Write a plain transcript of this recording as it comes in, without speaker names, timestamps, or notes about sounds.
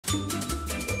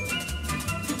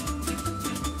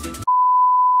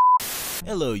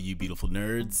Hello, you beautiful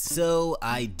nerds. So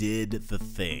I did the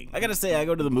thing. I gotta say, I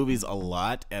go to the movies a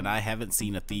lot, and I haven't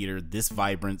seen a theater this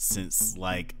vibrant since,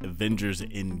 like, Avengers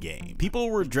Endgame. People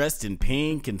were dressed in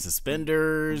pink and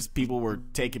suspenders, people were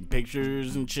taking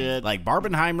pictures and shit. Like,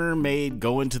 Barbenheimer made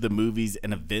going to the movies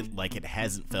an event like it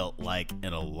hasn't felt like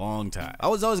in a long time. I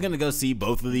was always gonna go see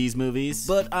both of these movies,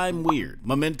 but I'm weird.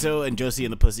 Memento and Josie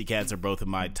and the Pussycats are both of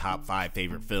my top 5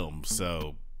 favorite films,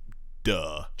 so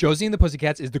duh. Josie and the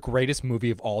Pussycats is the greatest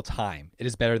movie of all time. It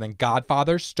is better than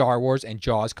Godfather, Star Wars, and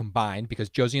Jaws combined because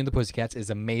Josie and the Pussycats is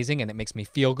amazing and it makes me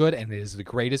feel good and it is the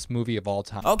greatest movie of all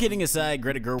time. All kidding aside,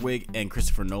 Greta Gerwig and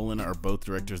Christopher Nolan are both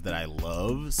directors that I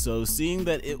love, so seeing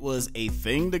that it was a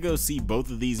thing to go see both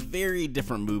of these very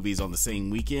different movies on the same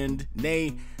weekend,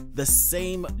 nay, the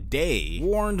same day,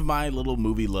 warmed my little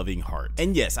movie-loving heart.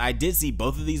 And yes, I did see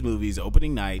both of these movies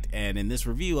opening night, and in this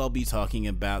review, I'll be talking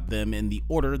about them in the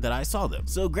order that I saw them.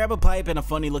 So grab a pipe and a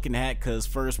funny looking hat, cause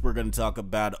first we're gonna talk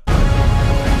about.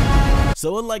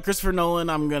 So unlike Christopher Nolan,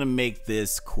 I'm gonna make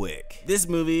this quick. This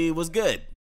movie was good.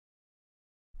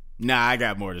 Nah, I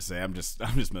got more to say. I'm just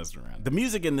messing around. The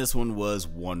music in this one was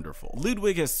wonderful.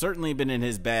 Ludwig has certainly been in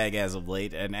his bag as of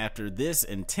late, and after this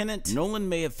and Tenet, Nolan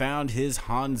may have found his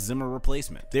Hans Zimmer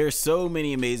replacement. There's so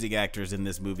many amazing actors in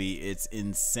this movie, it's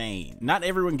insane. Not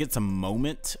everyone gets a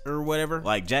moment or whatever.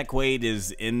 Like, Jack Quaid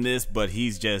is in this, but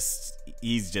he's just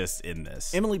in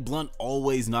this. Emily Blunt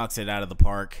always knocks it out of the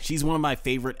park. She's one of my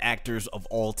favorite actors of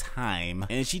all time,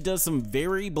 and she does some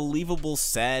very believable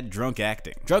sad drunk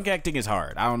acting. Drunk acting is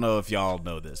hard. I don't know if y'all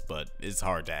know this, but it's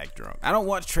hard to act drunk. I don't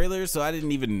watch trailers, so I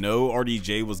didn't even know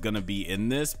RDJ was gonna be in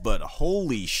this, but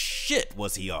holy shit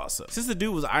was he awesome. Since the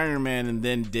dude was Iron Man and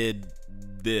then did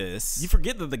this, you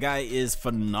forget that the guy is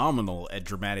phenomenal at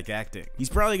dramatic acting. He's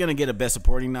probably gonna get a Best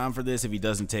Supporting nom for this if he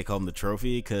doesn't take home the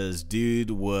trophy, because dude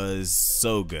was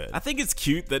so good. I think it's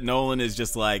cute that Nolan is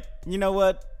just like, you know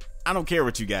what? I don't care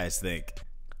what you guys think.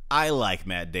 I like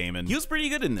Matt Damon. He was pretty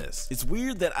good in this. It's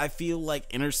weird that I feel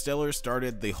like Interstellar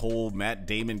started the whole Matt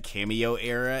Damon cameo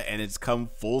era and it's come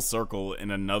full circle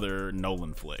in another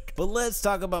Nolan flick. But let's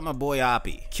talk about my boy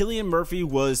Oppie. Cillian Murphy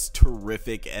was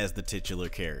terrific as the titular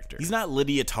character. He's not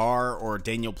Lydia Tarr or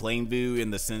Daniel Plainview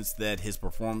in the sense that his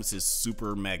performance is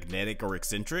super magnetic or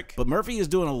eccentric, but Murphy is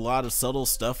doing a lot of subtle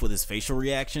stuff with his facial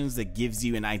reactions that gives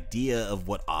you an idea of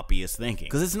what Oppie is thinking.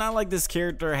 Because it's not like this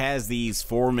character has these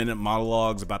 4-minute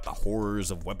monologues about the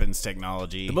horrors of weapons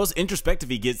technology. The most introspective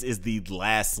he gets is the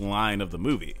last line of the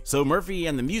movie. So Murphy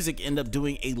and the music end up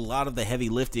doing a lot of the heavy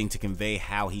lifting to convey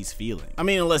how he's feeling. I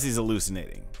mean, unless he's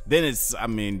hallucinating. Then it's, I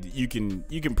mean, you can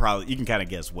kind of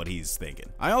guess what he's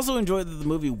thinking. I also enjoyed that the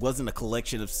movie wasn't a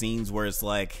collection of scenes where it's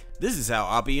like, this is how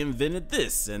Oppie invented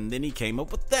this, and then he came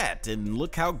up with that, and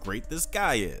look how great this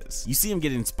guy is. You see him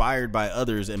get inspired by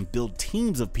others and build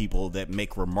teams of people that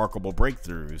make remarkable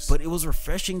breakthroughs, but it was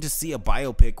refreshing to see a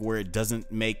biopic where it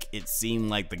doesn't make it seem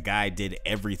like the guy did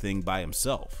everything by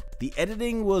himself. The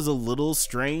editing was a little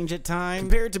strange at times,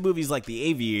 compared to movies like The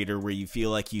Aviator where you feel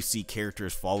like you see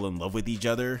characters fall in love with each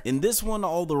other. In this one,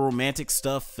 all the romantic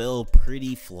stuff fell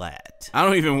pretty flat. I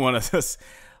don't even want to...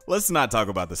 Let's not talk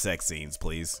about the sex scenes,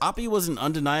 please. Oppie was an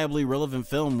undeniably relevant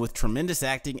film with tremendous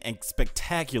acting and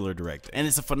spectacular directing, and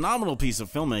it's a phenomenal piece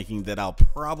of filmmaking that I'll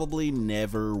probably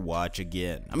never watch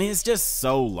again. I mean, it's just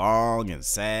so long and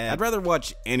sad. I'd rather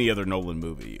watch any other Nolan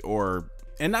movie,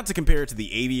 and not to compare it to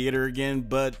The Aviator again,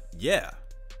 but yeah.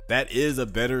 That is a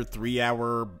better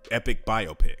 3-hour epic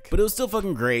biopic. But it was still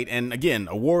fucking great, and again,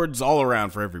 awards all around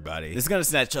for everybody. It's gonna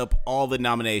snatch up all the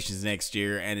nominations next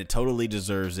year, and it totally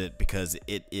deserves it because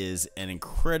it is an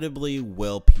incredibly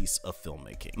well piece of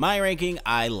filmmaking. My ranking,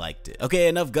 I liked it. Okay,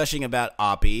 enough gushing about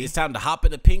Oppie. It's time to hop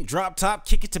in a pink drop top,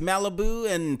 kick it to Malibu,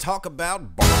 and talk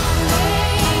about Barbie.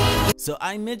 So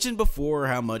I mentioned before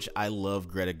how much I love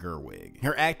Greta Gerwig.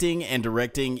 Her acting and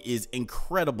directing is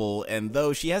incredible, and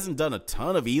though she hasn't done a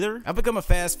ton of either, I've become a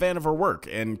fast fan of her work,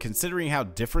 and considering how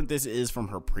different this is from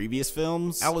her previous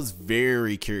films, I was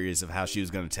very curious of how she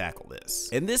was going to tackle this.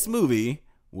 And this movie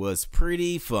was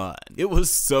pretty fun. It was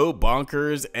so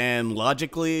bonkers, and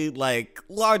logically, like,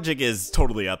 logic is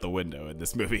totally out the window in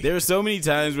this movie. There are so many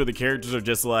times where the characters are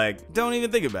just like, don't even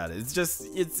think about it. It's just,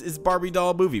 it's Barbie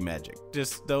doll movie magic.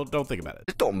 Just don't think about it.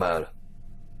 It don't matter.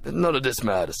 None of this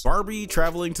matters. Barbie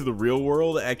traveling to the real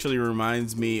world actually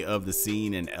reminds me of the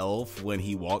scene in Elf when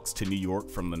he walks to New York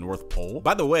from the North Pole.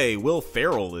 By the way, Will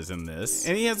Ferrell is in this,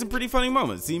 and he has some pretty funny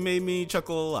moments. He made me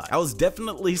chuckle a lot. I was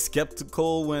definitely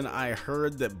skeptical when I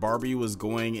heard that Barbie was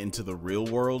going into the real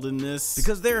world in this,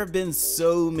 because there have been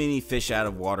so many fish out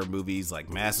of water movies like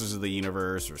Masters of the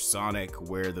Universe or Sonic,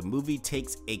 where the movie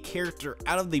takes a character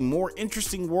out of the more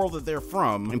interesting world that they're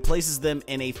from and places them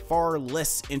in a far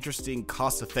less interesting,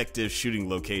 cost-effective shooting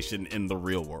location in the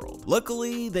real world.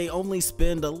 Luckily, they only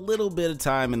spend a little bit of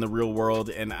time in the real world,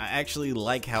 and I actually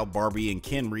like how Barbie and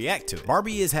Ken react to it.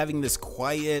 Barbie is having this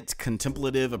quiet,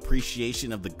 contemplative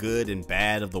appreciation of the good and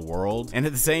bad of the world, and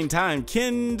at the same time,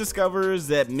 Ken discovers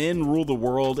that men rule the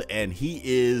world and he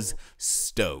is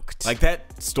stoked. Like,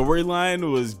 that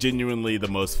storyline was genuinely the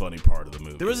most funny part of the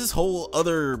movie. There was this whole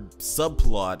other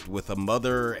subplot with a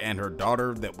mother and her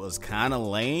daughter that was kind of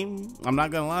lame, I'm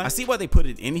not gonna lie. I see why they put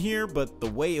it in here, but the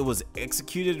way it was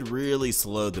executed really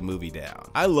slowed the movie down.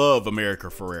 I love America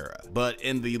Ferrera, but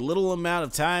in the little amount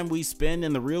of time we spend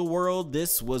in the real world,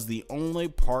 this was the only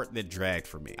part that dragged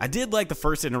for me. I did like the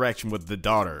first interaction with the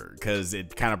daughter, because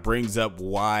it kind of brings up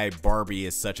why Barbie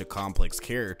is such a complex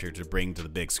character to bring to the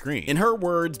big screen. In her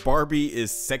words, Barbie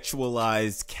is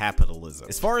sexualized capitalism.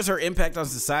 As far as her impact on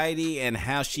society and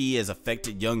how she has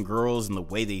affected young girls and the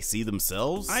way they see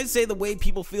themselves, I'd say the way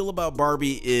people feel about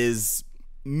Barbie is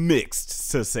mixed,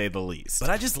 to say the least.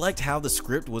 But I just liked how the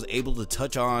script was able to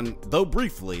touch on, though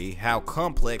briefly, how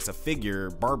complex a figure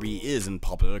Barbie is in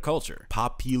popular culture.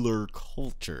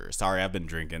 Sorry, I've been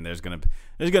drinking. There's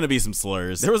gonna be some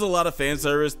slurs. There was a lot of fan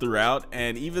service throughout,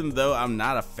 and even though I'm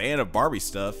not a fan of Barbie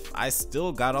stuff, I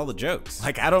still got all the jokes.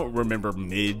 Like, I don't remember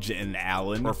Midge and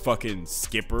Alan or fucking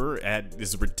Skipper,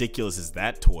 as ridiculous as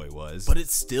that toy was, but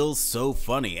it's still so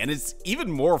funny. And it's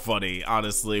even more funny,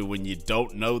 honestly, when you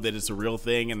don't know that it's a real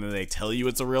thing and then they tell you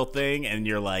it's a real thing and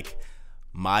you're like,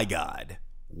 my God,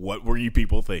 what were you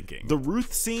people thinking? The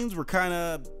Ruth scenes were kind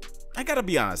of, I gotta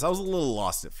be honest, I was a little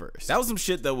lost at first. That was some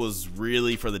shit that was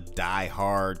really for the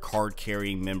die-hard,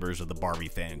 card-carrying members of the Barbie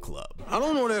fan club. I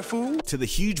don't know that fool. To the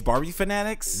huge Barbie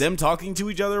fanatics, them talking to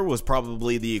each other was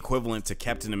probably the equivalent to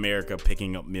Captain America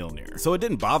picking up Mjolnir. So it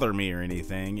didn't bother me or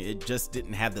anything, it just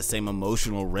didn't have the same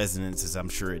emotional resonance as I'm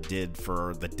sure it did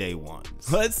for the day ones.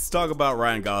 Let's talk about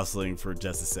Ryan Gosling for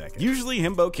just a second. Usually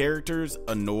himbo characters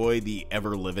annoy the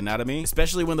ever-living out of me,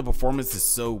 especially when the performance is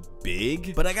so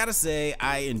big, but I gotta say,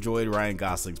 I enjoyed Ryan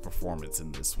Gosling's performance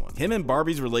in this one. Him and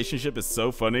Barbie's relationship is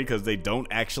so funny because they don't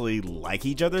actually like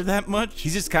each other that much.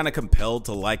 He's just kind of compelled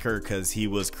to like her because he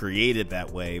was created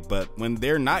that way, but when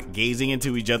they're not gazing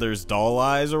into each other's doll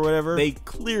eyes or whatever, they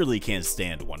clearly can't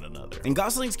stand one another. And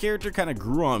Gosling's character kind of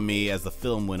grew on me as the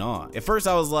film went on. At first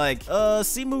I was like,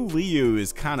 Simu Liu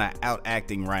is kind of out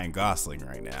acting Ryan Gosling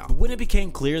right now. But when it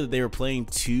became clear that they were playing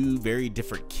two very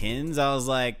different Kens, I was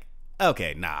like,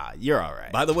 okay, nah, you're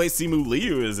alright. By the way, Simu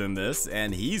Liu is in this,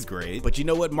 and he's great. But you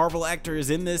know what Marvel actor is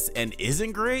in this and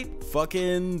isn't great?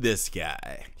 Fucking this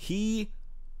guy. He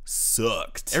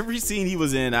sucked. Every scene he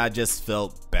was in, I just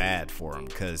felt bad for him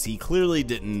because he clearly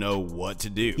didn't know what to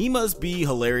do. He must be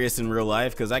hilarious in real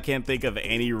life because I can't think of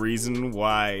any reason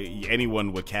why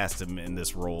anyone would cast him in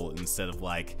this role instead of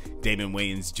like Damon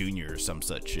Wayans Jr. or some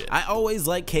such shit. I always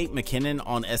liked Kate McKinnon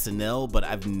on SNL, but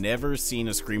I've never seen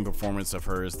a screen performance of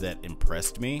hers that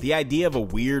impressed me. The idea of a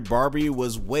weird Barbie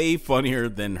was way funnier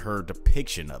than her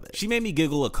depiction of it. She made me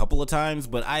giggle a couple of times,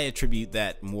 but I attribute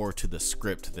that more to the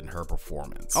script than her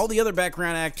performance. All the other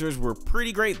background actors were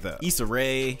pretty great though. Issa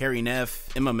Rae, Harry Neff,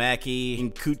 Emma Mackey,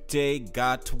 Nkute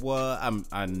Gatwa,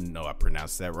 I know I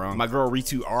pronounced that wrong. My girl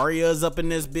Ritu Arya's up in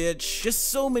this bitch. Just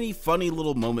so many funny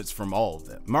little moments from all of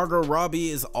them. Margot Robbie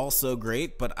is also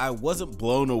great, but I wasn't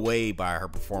blown away by her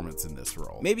performance in this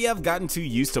role. Maybe I've gotten too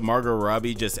used to Margot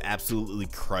Robbie just absolutely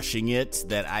crushing it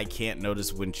that I can't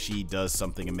notice when she does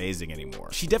something amazing anymore.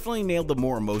 She definitely nailed the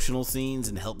more emotional scenes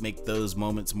and helped make those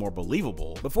moments more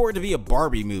believable. But for it to be a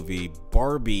Barbie movie,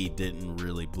 Barbie didn't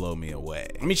really blow me away.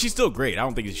 I mean, she's still great. I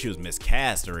don't think that she was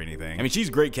miscast or anything. I mean,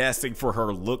 she's great casting for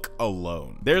her look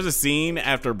alone. There's a scene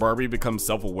after Barbie becomes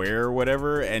self-aware or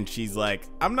whatever, and she's like,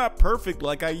 I'm not perfect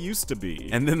like I used to be.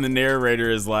 And then the narrator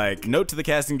is like, note to the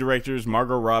casting directors,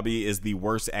 Margot Robbie is the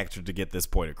worst actor to get this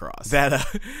point across.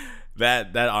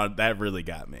 That really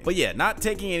got me. But yeah, not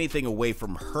taking anything away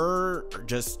from her,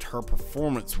 just her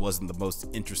performance wasn't the most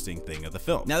interesting thing of the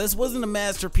film. Now, this wasn't a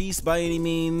masterpiece by any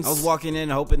means. I was walking in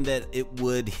hoping that it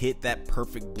would hit that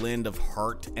perfect blend of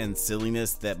heart and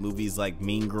silliness that movies like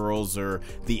Mean Girls or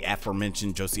the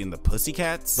aforementioned Josie and the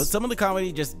Pussycats. But some of the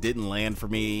comedy just didn't land for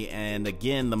me, and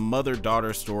again, the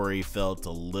mother-daughter story felt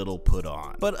a little put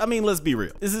on. But I mean, let's be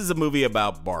real. This is a movie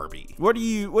about Barbie. What are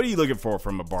you looking for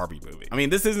from a Barbie movie? I mean,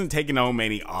 this isn't taking home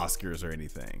any Oscars or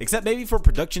anything, except maybe for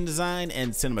production design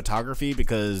and cinematography,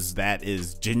 because that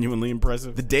is genuinely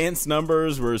impressive. The dance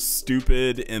numbers were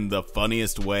stupid in the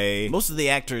funniest way. Most of the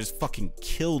actors fucking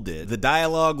killed it. The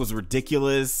dialogue was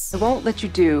ridiculous. I won't let you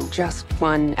do just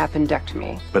one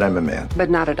appendectomy. But I'm a man. But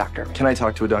not a doctor. Can I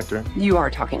talk to a doctor? You are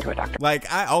talking to a doctor.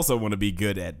 Like, I also want to be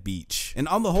good at beach. And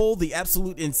on the whole, the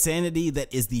absolute insanity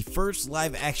that is the first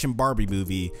live-action Barbie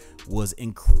movie was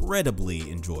incredibly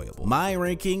enjoyable. My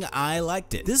ranking, I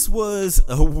liked it. This was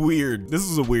a weird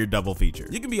double feature.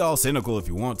 You can be all cynical if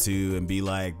you want to and be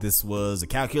like, this was a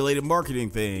calculated marketing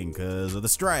thing because of the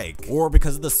strike, or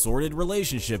because of the sordid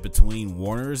relationship between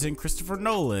Warner's and Christopher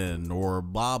Nolan, or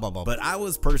blah blah blah. But I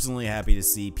was personally happy to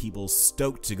see people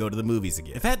stoked to go to the movies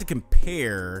again. If I had to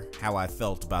compare how I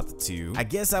felt about the two, I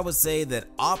guess I would say that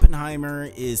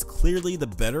Oppenheimer is clearly the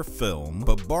better film,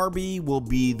 but Barbie will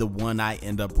be the one I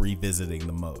end up revisiting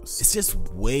the most. It's just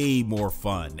way more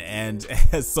fun and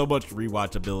has so much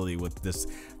rewatchability with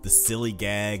the silly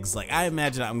gags. Like, I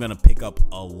imagine I'm gonna pick up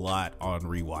a lot on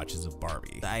rewatches of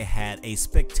Barbie. I had a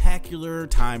spectacular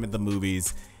time at the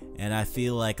movies, and I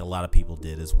feel like a lot of people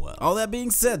did as well. All that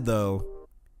being said though,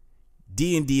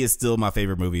 D&D is still my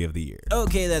favorite movie of the year.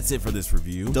 Okay, that's it for this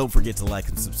review. Don't forget to like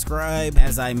and subscribe.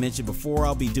 As I mentioned before,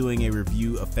 I'll be doing a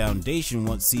review of Foundation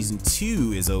once season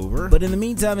 2 is over. But in the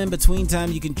meantime, in between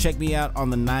time, you can check me out on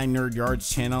the 9 Nerd Yards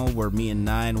channel, where me and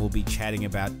 9 will be chatting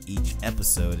about each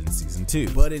episode in season 2.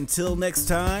 But until next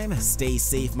time, stay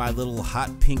safe, my little hot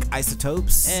pink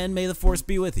isotopes, and may the force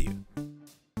be with you.